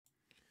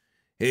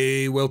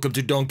Hey, welcome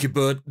to Donkey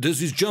Bert. This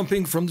is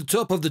jumping from the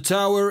top of the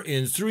tower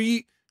in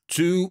 3,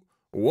 2,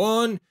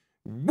 1.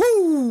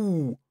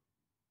 Woo!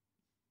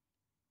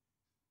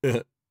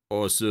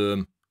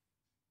 Awesome.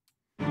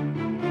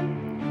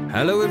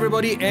 Hello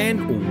everybody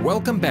and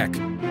welcome back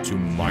to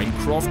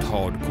Minecraft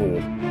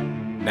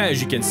Hardcore. Now,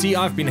 as you can see,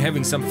 I've been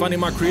having some fun in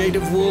my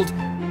creative world,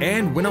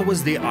 and when I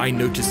was there I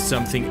noticed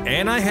something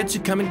and I had to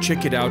come and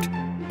check it out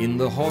in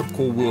the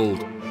hardcore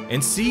world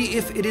and see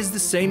if it is the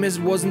same as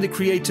it was in the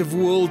creative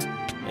world.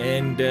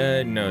 And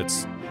no,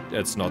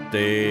 it's not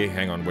there.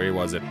 Hang on, where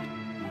was it?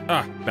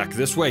 Ah, back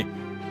this way.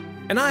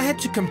 And I had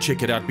to come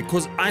check it out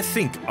because I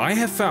think I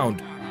have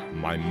found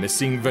my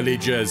missing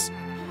villagers.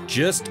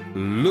 Just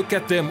look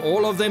at them,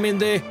 all of them in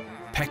there,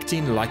 packed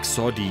in like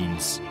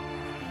sardines.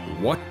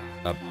 What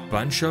a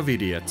bunch of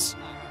idiots.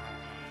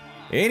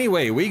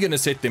 Anyway, we're gonna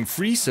set them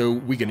free, so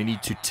we're gonna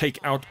need to take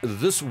out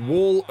this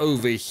wall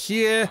over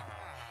here.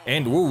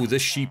 And whoa,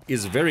 this sheep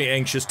is very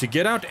anxious to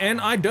get out,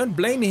 and I don't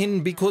blame him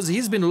because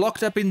he's been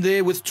locked up in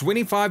there with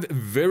 25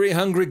 very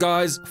hungry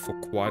guys for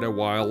quite a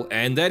while,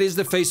 and that is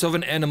the face of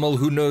an animal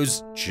who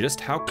knows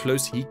just how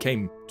close he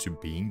came to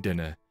being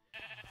dinner.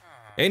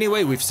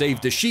 Anyway, we've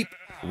saved the sheep,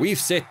 we've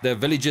set the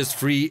villagers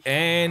free,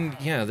 and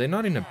yeah, they're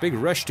not in a big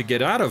rush to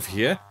get out of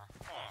here.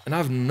 And I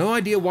have no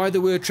idea why they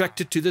were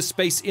attracted to this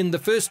space in the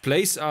first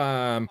place.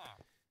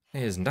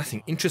 There's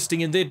nothing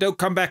interesting in there. Don't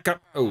come back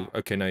up. Oh,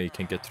 okay, now you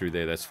can get through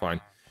there, that's fine.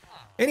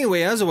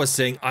 Anyway, as I was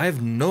saying, I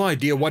have no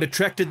idea what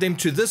attracted them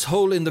to this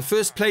hole in the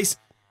first place,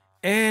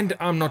 and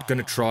I'm not going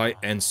to try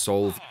and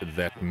solve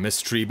that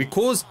mystery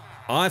because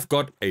I've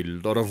got a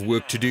lot of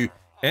work to do,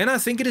 and I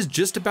think it is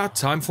just about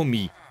time for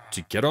me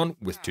to get on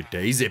with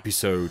today's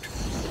episode.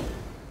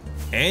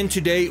 And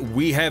today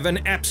we have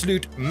an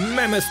absolute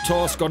mammoth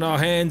task on our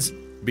hands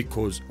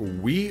because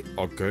we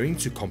are going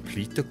to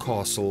complete the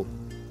castle.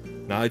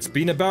 Now, it's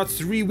been about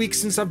 3 weeks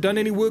since I've done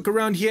any work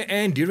around here,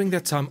 and during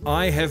that time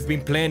I have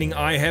been planning,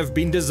 I have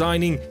been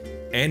designing,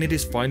 and it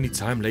is finally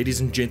time,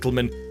 ladies and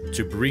gentlemen,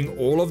 to bring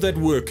all of that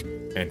work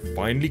and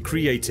finally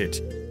create it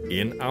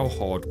in our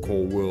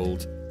hardcore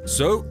world.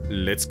 So,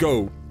 let's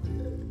go.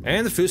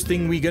 And the first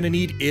thing we're gonna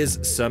need is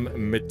some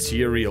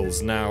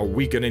materials. Now,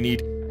 we're gonna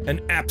need an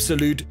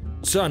absolute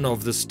ton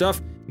of the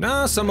stuff.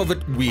 Now, some of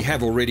it we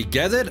have already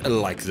gathered,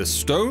 like the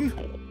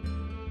stone.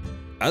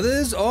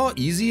 Others are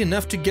easy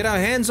enough to get our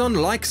hands on,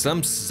 like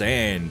some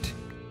sand.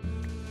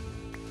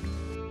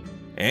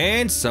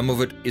 And some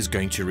of it is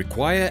going to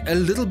require a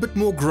little bit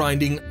more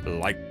grinding,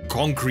 like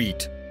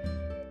concrete.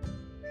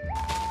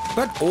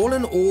 But all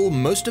in all,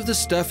 most of the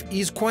stuff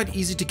is quite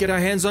easy to get our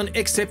hands on,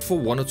 except for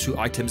 1 or 2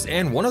 items,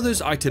 and one of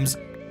those items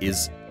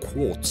is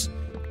quartz.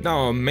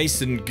 Now, our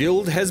Mason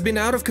Guild has been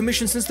out of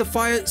commission since the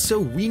fire, so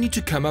we need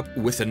to come up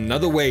with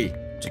another way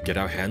to get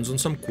our hands on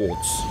some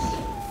quartz.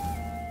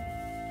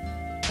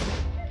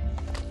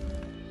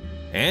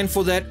 And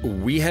for that,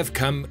 we have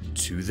come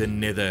to the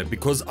Nether,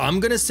 because I'm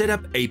gonna set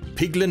up a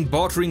Piglin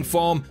bartering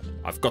farm.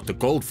 I've got the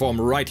gold farm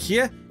right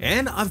here,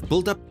 and I've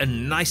built up a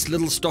nice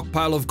little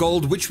stockpile of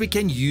gold, which we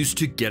can use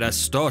to get us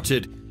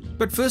started.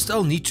 But first,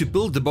 I'll need to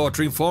build the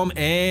bartering farm,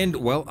 and,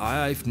 well,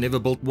 I've never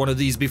built one of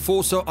these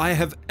before, so I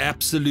have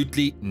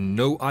absolutely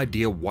no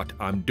idea what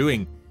I'm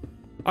doing.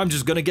 I'm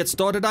just gonna get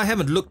started. I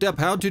haven't looked up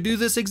how to do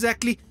this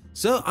exactly,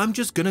 so I'm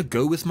just gonna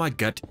go with my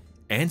gut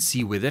and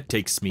see where that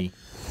takes me.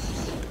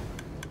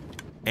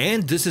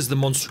 And this is the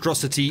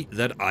monstrosity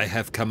that I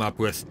have come up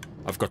with.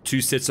 I've got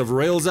 2 sets of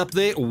rails up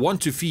there, one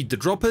to feed the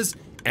droppers,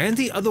 and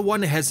the other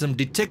one has some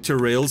detector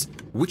rails,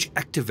 which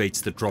activates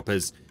the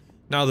droppers.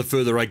 Now, the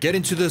further I get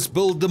into this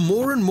build, the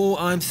more and more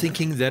I'm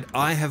thinking that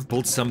I have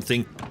built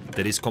something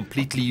that is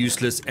completely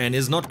useless and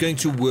is not going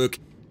to work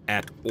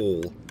at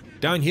all.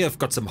 Down here, I've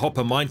got some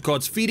hopper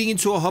minecarts feeding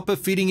into a hopper,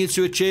 feeding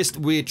into a chest,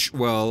 which,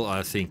 well,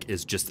 I think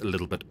is just a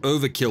little bit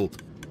overkill.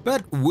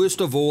 But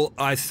worst of all,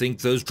 I think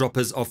those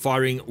droppers are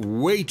firing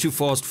way too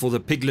fast for the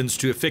piglins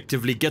to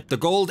effectively get the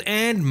gold,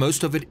 and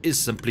most of it is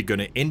simply going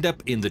to end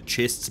up in the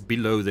chests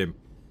below them.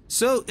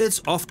 So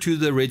it's off to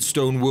the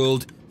redstone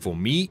world for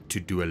me to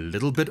do a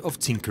little bit of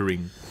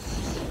tinkering.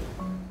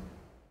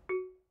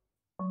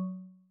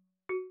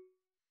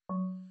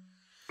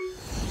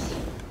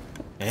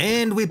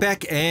 And we're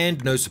back,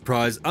 and no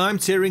surprise, I'm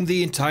tearing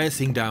the entire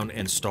thing down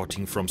and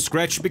starting from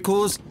scratch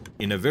because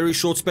in a very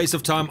short space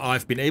of time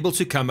I've been able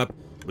to come up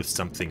with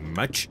something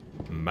much,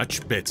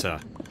 much better.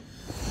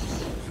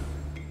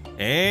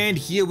 And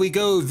here we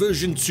go,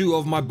 version 2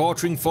 of my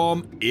bartering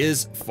farm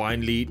is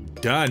finally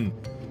done.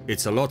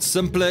 It's a lot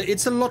simpler,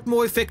 it's a lot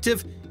more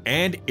effective,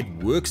 and it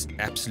works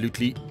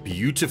absolutely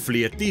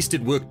beautifully. At least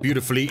it worked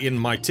beautifully in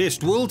my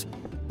test world,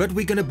 but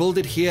we're gonna build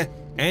it here,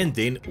 and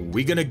then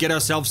we're gonna get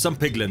ourselves some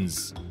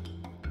piglins.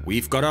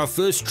 We've got our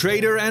first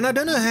trader, and I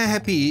don't know how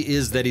happy he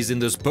is that he's in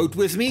this boat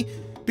with me,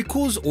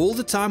 because all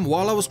the time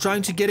while I was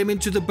trying to get him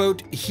into the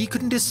boat, he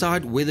couldn't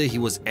decide whether he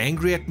was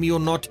angry at me or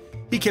not.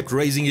 He kept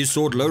raising his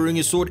sword, lowering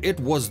his sword. It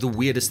was the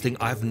weirdest thing.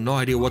 I have no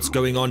idea what's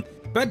going on.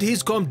 But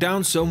he's calmed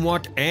down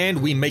somewhat,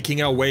 and we're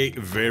making our way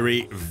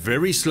very,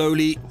 very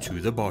slowly to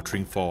the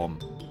bartering farm.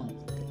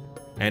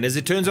 And as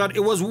it turns out, it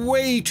was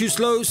way too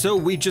slow, so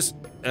we just...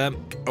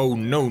 oh,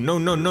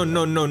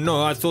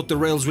 no. I thought the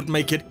rails would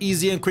make it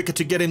easier and quicker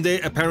to get him there.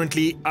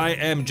 Apparently, I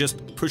am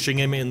just pushing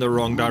him in the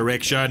wrong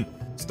direction.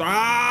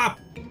 Stop!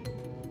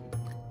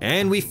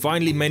 And we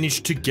finally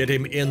managed to get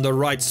him in the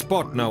right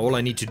spot. Now, all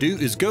I need to do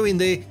is go in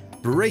there,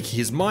 break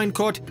his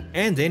minecart,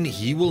 and then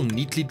he will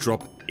neatly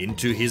drop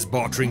into his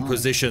bartering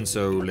position.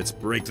 So let's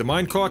break the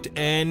minecart,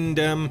 and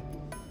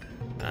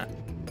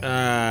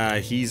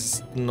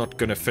he's not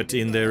gonna fit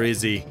in there,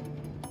 is he?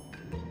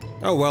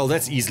 Oh well,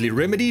 that's easily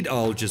remedied.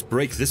 I'll just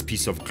break this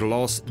piece of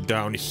glass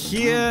down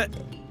here.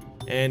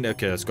 And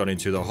okay, that's got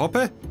into the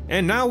hopper.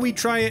 And now we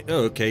try it.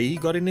 Oh, okay, he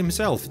got in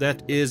himself.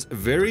 That is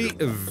very,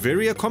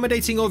 very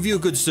accommodating of you,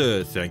 good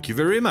sir. Thank you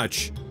very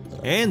much.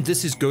 And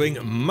this is going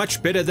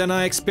much better than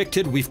I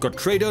expected. We've got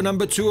trader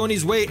number 2 on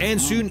his way, and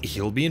soon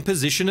he'll be in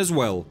position as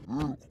well.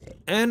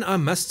 And I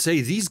must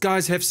say, these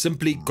guys have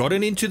simply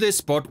gotten into their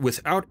spot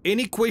without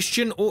any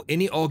question or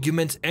any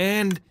argument,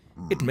 and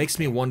it makes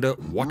me wonder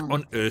what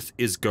on earth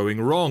is going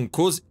wrong,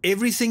 cause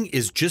everything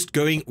is just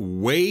going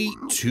way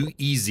too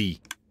easy.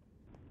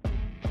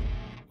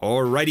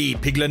 Alrighty,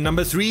 Piglin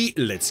number 3,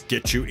 let's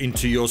get you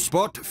into your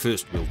spot.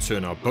 First, we'll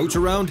turn our boat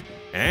around,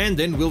 and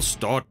then we'll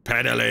start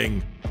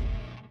paddling.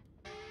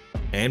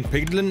 And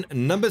Piglin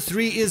number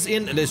 3 is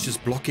in. Let's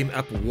just block him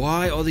up.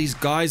 Why are these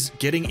guys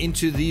getting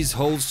into these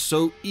holes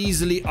so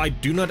easily? I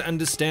do not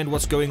understand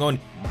what's going on.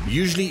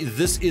 Usually,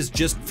 this is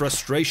just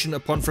frustration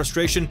upon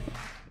frustration.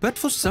 But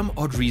for some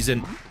odd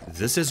reason,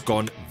 this has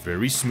gone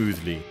very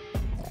smoothly.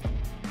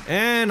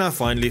 And I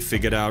finally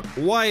figured out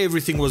why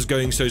everything was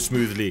going so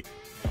smoothly.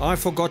 I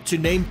forgot to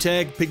name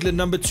tag Piglin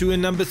number 2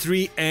 and number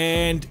 3,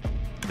 and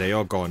they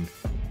are gone.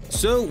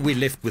 So we're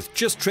left with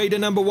just trader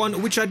number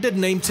 1, which I did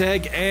name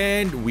tag,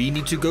 and we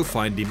need to go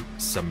find him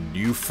some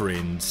new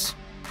friends.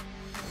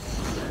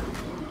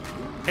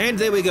 And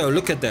there we go,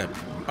 look at that.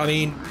 I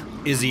mean,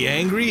 is he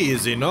angry?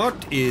 Is he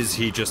not? Is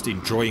he just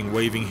enjoying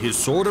waving his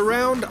sword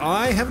around?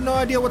 I have no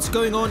idea what's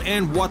going on,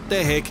 and what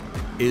the heck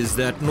is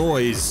that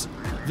noise?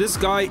 This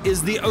guy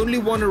is the only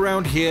one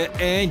around here,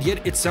 and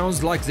yet it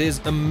sounds like there's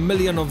a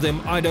million of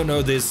them. I don't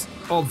know, there's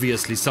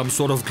obviously some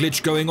sort of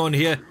glitch going on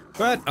here,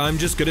 but I'm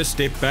just gonna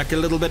step back a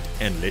little bit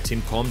and let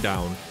him calm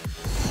down.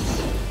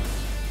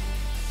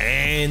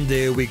 And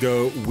there we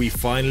go. We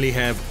finally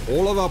have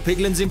all of our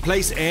piglins in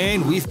place,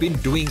 and we've been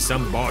doing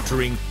some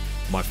bartering.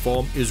 My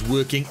farm is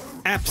working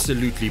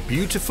absolutely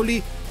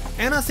beautifully,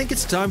 and I think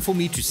it's time for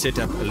me to set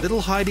up a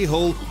little hidey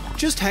hole,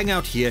 just hang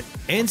out here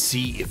and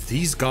see if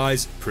these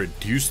guys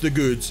produce the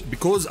goods,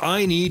 because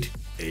I need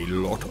a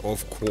lot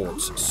of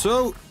quartz.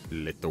 So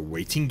let the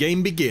waiting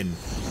game begin.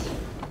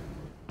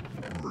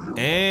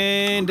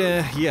 And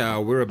yeah,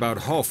 we're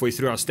about halfway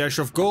through our stash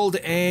of gold,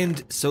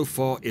 and so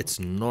far it's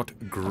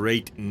not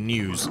great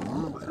news.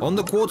 On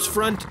the quartz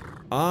front,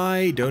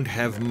 I don't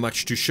have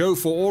much to show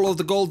for all of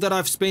the gold that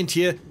I've spent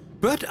here,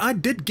 but I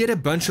did get a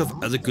bunch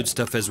of other good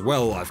stuff as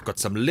well. I've got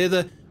some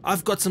leather,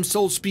 I've got some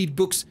soul speed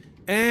books,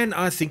 and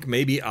I think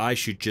maybe I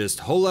should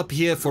just hole up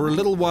here for a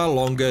little while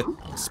longer,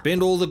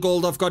 spend all the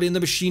gold I've got in the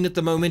machine at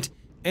the moment,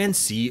 and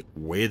see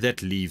where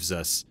that leaves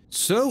us.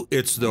 So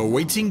it's the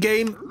waiting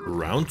game,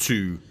 round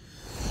 2.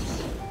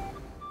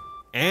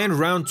 And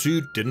round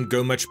 2 didn't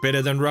go much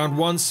better than round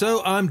 1,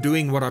 so I'm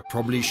doing what I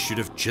probably should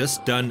have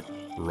just done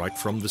right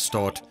from the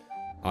start.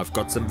 I've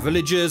got some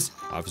villagers,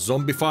 I've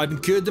zombified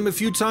and cured them a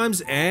few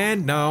times,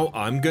 and now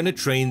I'm gonna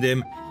train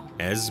them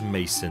as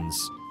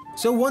masons.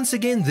 So once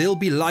again, there'll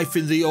be life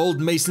in the old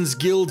Masons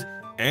Guild,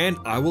 and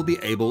I will be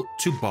able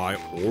to buy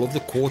all of the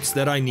quartz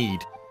that I need.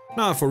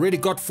 Now, I've already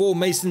got 4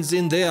 masons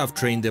in there, I've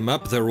trained them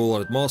up, they're all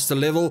at master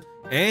level,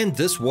 and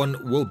this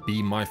one will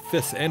be my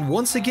 5th. And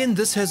once again,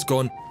 this has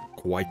gone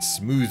quite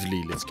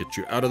smoothly. Let's get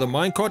you out of the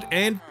minecart,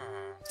 and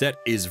that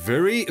is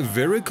very,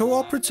 very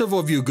cooperative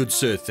of you, good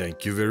sir.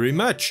 Thank you very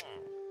much.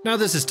 Now,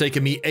 this has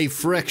taken me a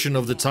fraction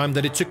of the time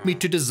that it took me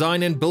to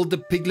design and build the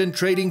Piglin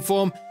trading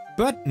farm,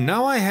 but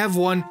now I have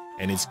one,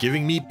 and it's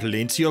giving me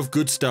plenty of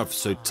good stuff,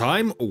 so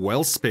time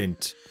well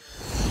spent.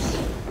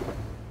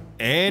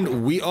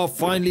 And we are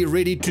finally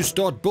ready to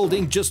start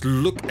building. Just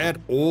look at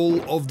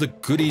all of the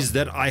goodies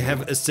that I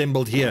have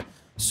assembled here.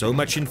 So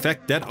much, in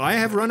fact, that I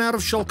have run out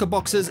of shulker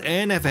boxes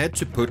and have had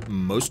to put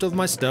most of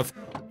my stuff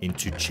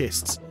into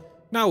chests.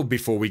 Now,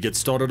 before we get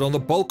started on the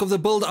bulk of the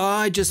build,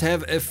 I just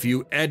have a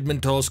few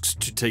admin tasks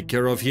to take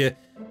care of here.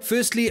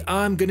 Firstly,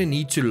 I'm gonna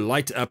need to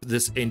light up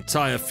this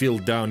entire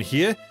field down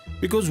here,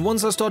 because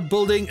once I start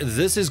building,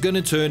 this is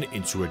gonna turn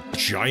into a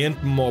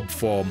giant mob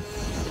farm.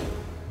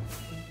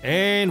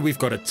 And we've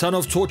got a ton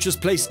of torches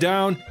placed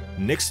down.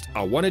 Next,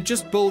 I want to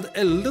just build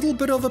a little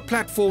bit of a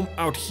platform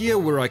out here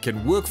where I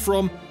can work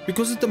from,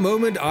 because at the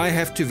moment I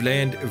have to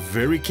land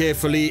very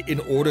carefully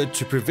in order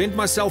to prevent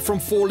myself from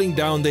falling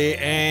down there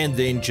and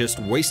then just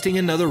wasting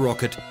another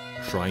rocket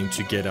trying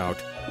to get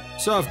out.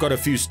 So I've got a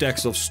few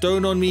stacks of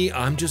stone on me.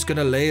 I'm just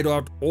gonna lay it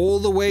out all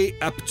the way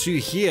up to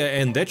here,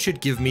 and that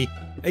should give me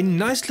a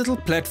nice little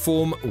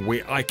platform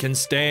where I can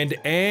stand,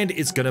 and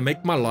it's gonna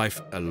make my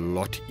life a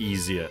lot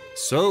easier.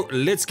 So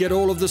let's get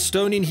all of the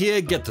stone in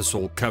here, get this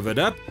all covered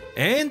up,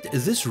 and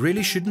this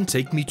really shouldn't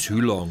take me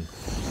too long.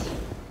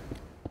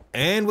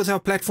 And with our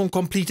platform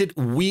completed,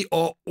 we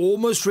are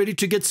almost ready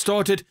to get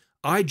started.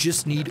 I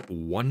just need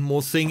one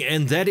more thing,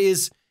 and that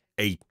is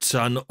a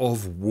ton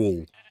of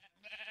wool.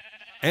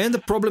 And the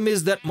problem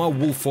is that my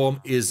wool farm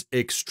is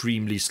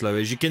extremely slow.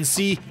 As you can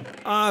see,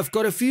 I've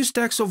got a few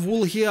stacks of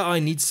wool here. I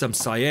need some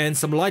cyan,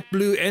 some light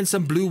blue, and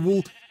some blue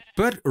wool.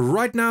 But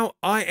right now,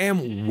 I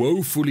am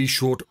woefully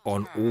short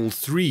on all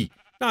three.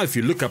 Now, if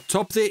you look up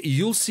top there,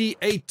 you'll see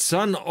a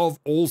ton of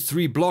all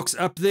three blocks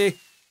up there.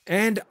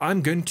 And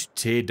I'm going to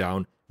tear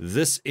down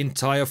this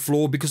entire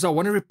floor because I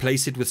want to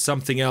replace it with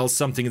something else,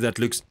 something that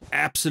looks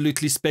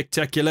absolutely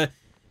spectacular.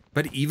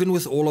 But even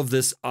with all of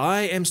this,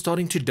 I am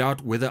starting to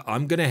doubt whether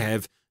I'm going to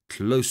have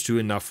close to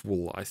enough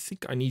wool. I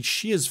think I need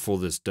shears for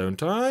this,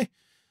 don't I?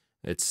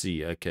 Let's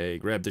see. Okay,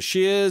 grab the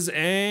shears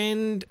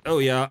and... oh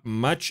yeah,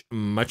 much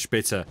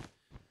better.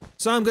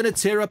 So I'm going to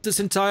tear up this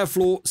entire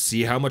floor,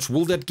 see how much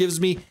wool that gives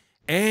me,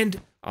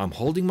 and I'm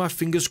holding my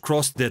fingers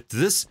crossed that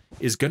this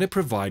is going to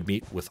provide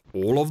me with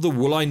all of the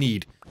wool I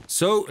need.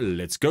 So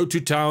let's go to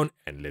town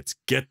and let's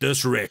get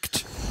this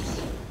wrecked.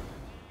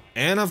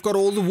 And I've got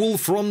all the wool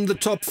from the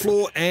top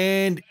floor,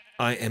 and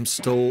I am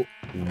still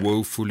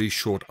woefully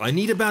short. I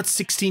need about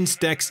 16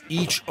 stacks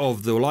each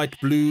of the light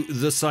blue,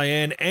 the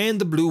cyan,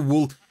 and the blue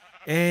wool.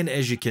 And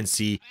as you can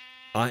see,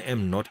 I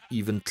am not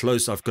even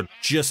close. I've got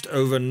just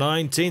over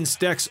 9-10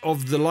 stacks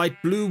of the light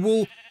blue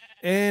wool,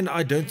 and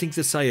I don't think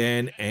the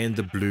cyan and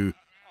the blue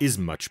is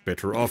much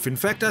better off. In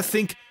fact, I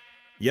think,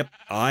 yep,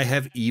 I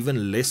have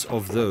even less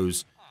of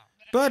those.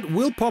 But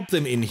we'll pop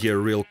them in here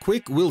real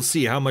quick, we'll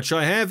see how much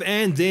I have,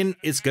 and then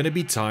it's going to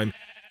be time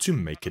to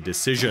make a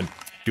decision.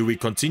 Do we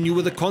continue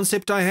with the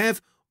concept I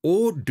have,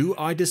 or do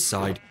I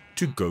decide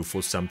to go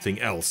for something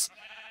else?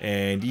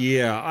 And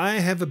yeah, I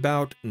have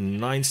about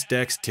 9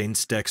 stacks, 10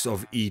 stacks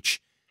of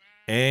each,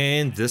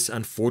 and this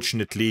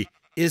unfortunately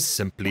is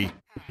simply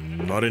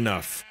not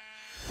enough.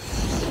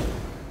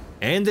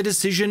 And the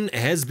decision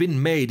has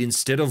been made.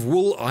 Instead of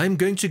wool, I'm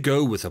going to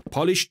go with a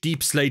polished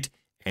deep slate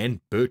and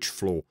birch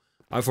floor.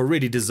 I've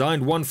already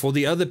designed one for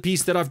the other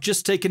piece that I've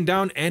just taken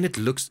down, and it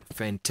looks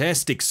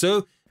fantastic.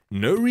 So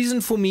no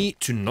reason for me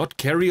to not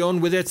carry on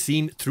with that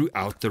theme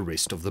throughout the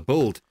rest of the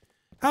build.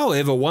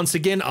 However, once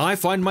again, I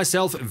find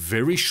myself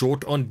very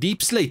short on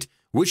deep slate,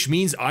 which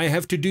means I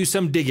have to do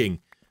some digging.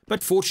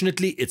 But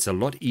fortunately, it's a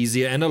lot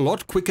easier and a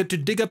lot quicker to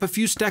dig up a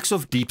few stacks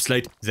of deep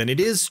slate than it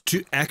is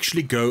to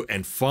actually go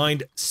and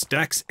find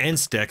stacks and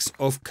stacks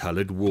of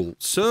colored wool.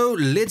 So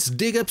let's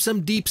dig up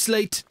some deep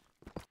slate.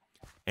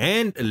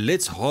 And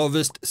let's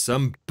harvest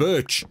some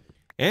birch.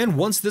 And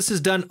once this is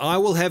done, I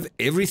will have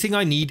everything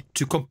I need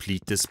to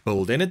complete this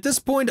build. And at this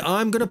point,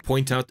 I'm going to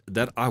point out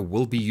that I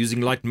will be using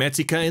light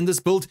matica in this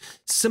build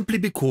simply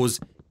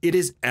because it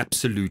is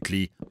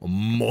absolutely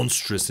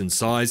monstrous in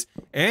size.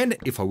 And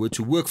if I were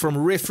to work from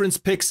reference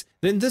pics,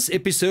 then this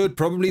episode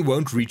probably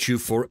won't reach you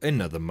for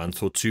another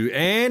month or two.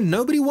 And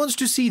nobody wants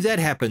to see that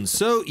happen.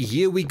 So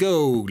here we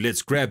go.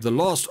 Let's grab the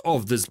last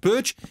of this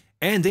birch.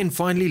 And then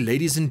finally,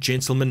 ladies and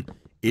gentlemen,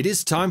 it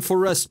is time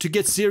for us to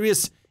get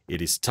serious.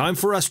 It is time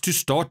for us to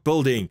start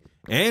building.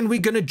 And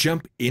we're going to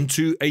jump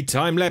into a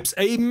time lapse,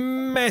 a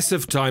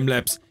massive time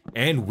lapse.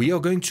 And we are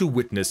going to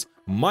witness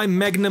my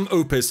Magnum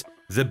Opus,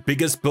 the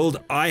biggest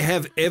build I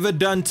have ever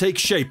done, take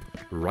shape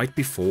right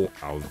before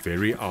our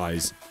very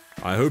eyes.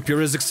 I hope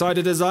you're as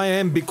excited as I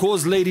am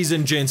because, ladies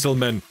and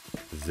gentlemen,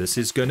 this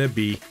is going to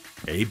be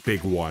a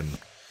big one.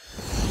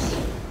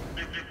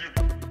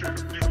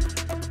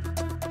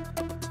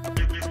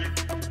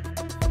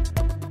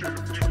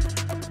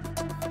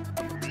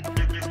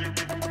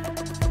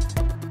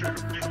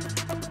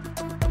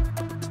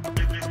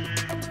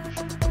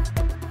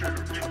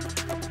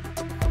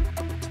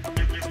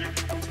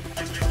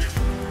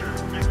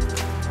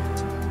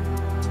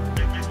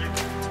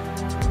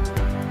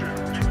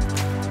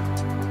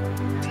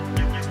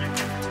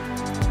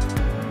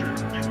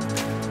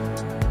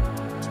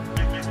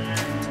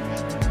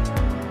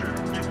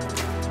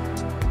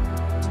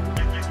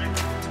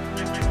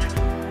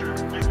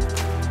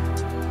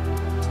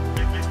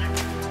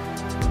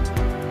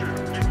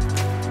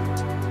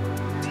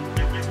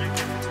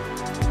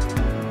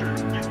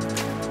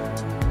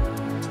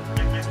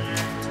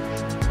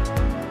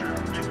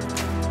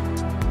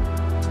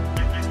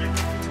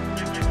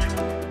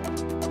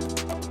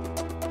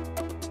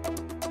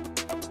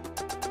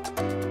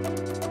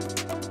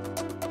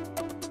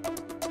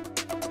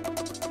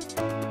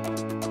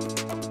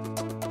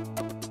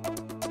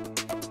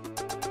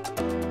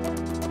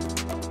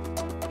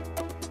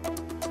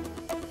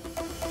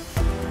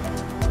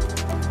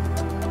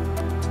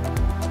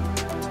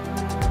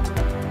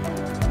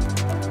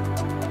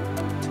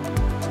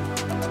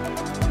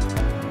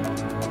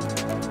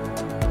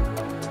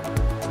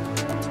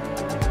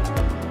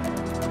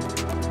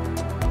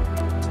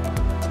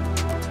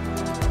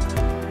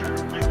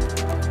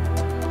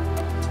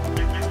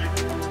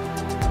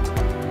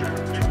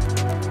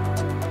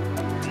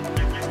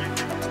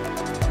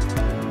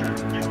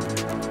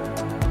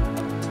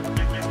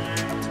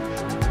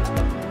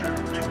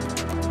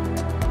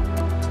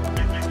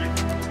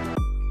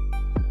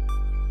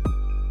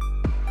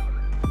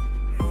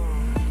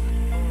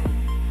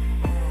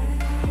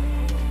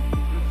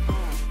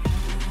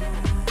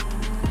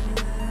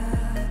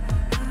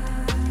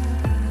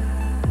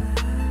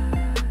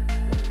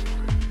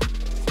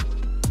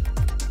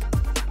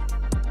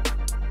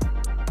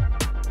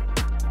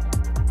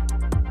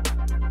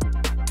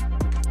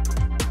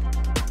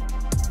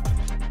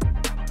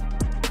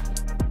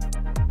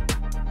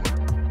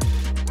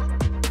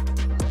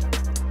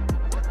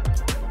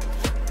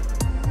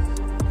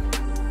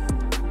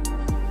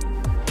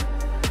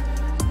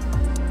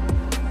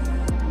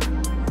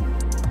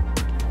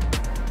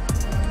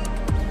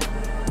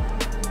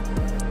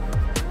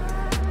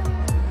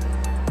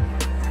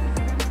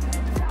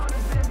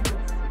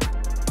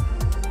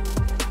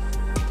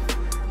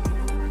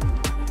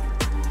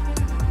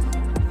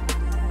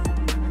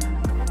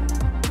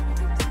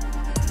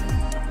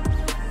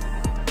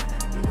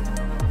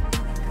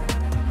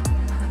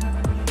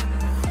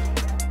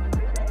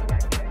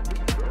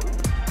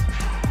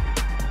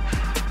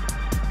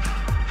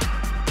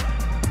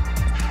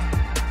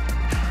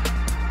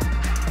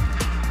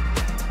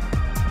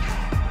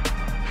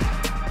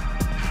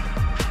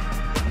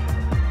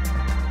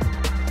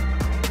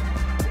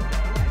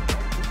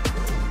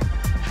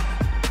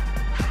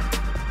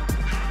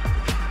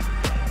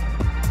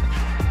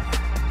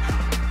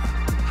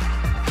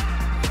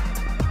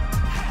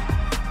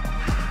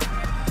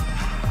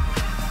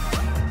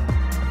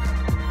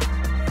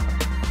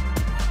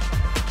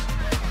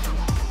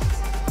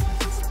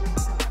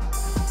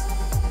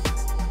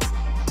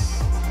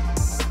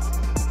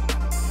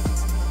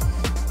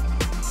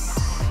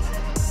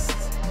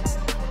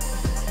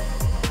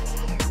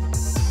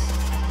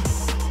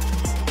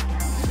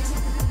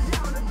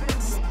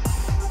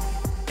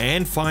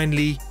 And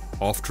finally,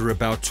 after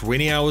about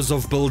 20 hours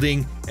of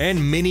building and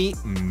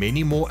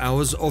many more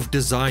hours of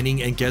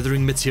designing and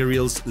gathering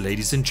materials,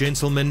 ladies and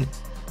gentlemen,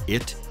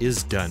 it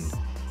is done.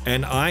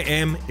 And I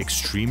am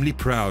extremely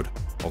proud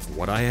of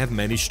what I have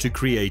managed to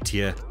create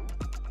here.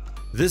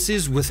 This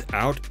is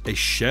without a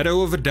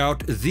shadow of a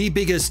doubt the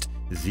biggest,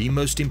 the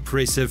most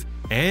impressive,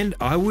 and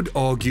I would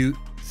argue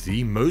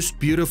the most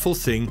beautiful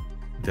thing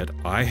that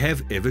I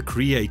have ever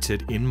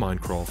created in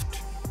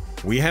Minecraft.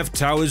 We have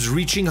towers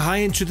reaching high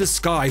into the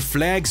sky,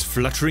 flags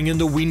fluttering in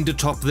the wind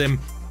atop them,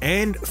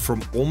 and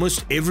from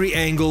almost every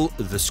angle,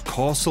 this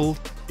castle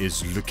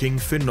is looking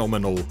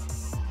phenomenal.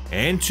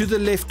 And to the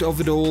left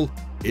of it all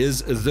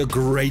is the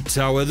Great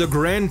Tower, the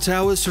Grand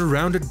Tower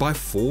surrounded by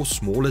 4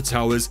 smaller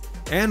towers,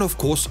 and of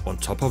course on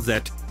top of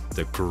that,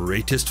 the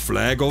greatest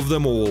flag of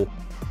them all.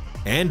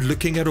 And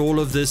looking at all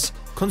of this,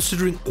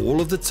 considering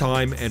all of the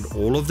time and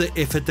all of the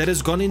effort that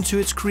has gone into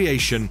its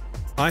creation,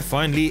 I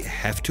finally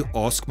have to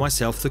ask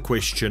myself the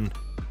question,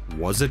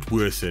 was it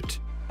worth it?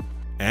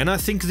 And I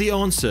think the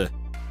answer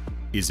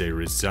is a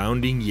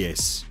resounding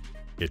yes.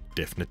 It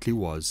definitely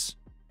was.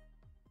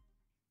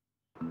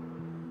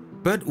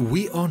 But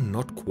we are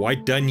not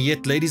quite done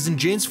yet, ladies and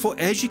gents, for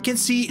as you can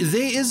see,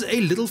 there is a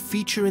little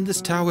feature in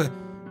this tower,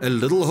 a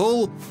little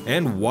hole,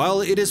 and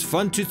while it is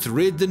fun to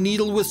thread the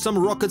needle with some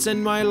rockets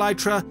and my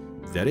elytra,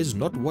 that is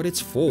not what it's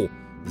for.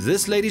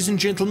 This, ladies and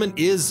gentlemen,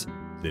 is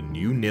the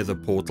new nether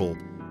portal.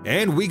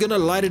 And we're gonna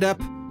light it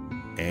up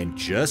and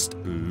just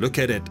look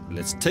at it.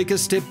 Let's take a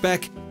step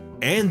back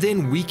and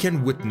then we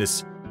can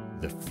witness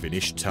the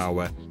finished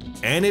tower.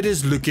 And it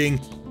is looking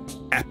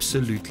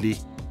absolutely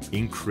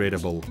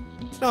incredible.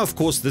 Now, of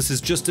course, this is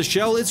just a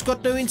shell. It's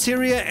got no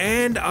interior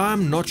and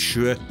I'm not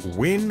sure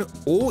when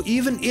or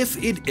even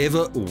if it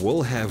ever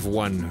will have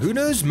one. Who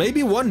knows?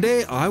 Maybe one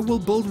day I will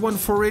build one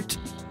for it.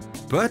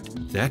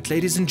 But that,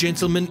 ladies and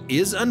gentlemen,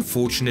 is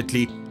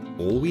unfortunately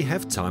all we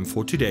have time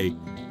for today.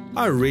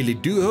 I really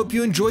do hope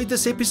you enjoyed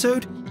this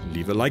episode.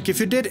 Leave a like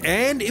if you did,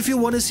 and if you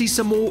want to see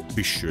some more,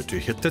 be sure to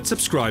hit that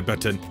subscribe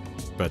button.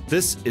 But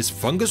this is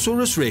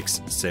Fungusaurus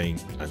Rex saying,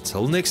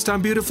 until next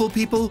time, beautiful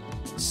people,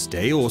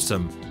 stay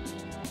awesome.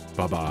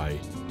 Bye-bye.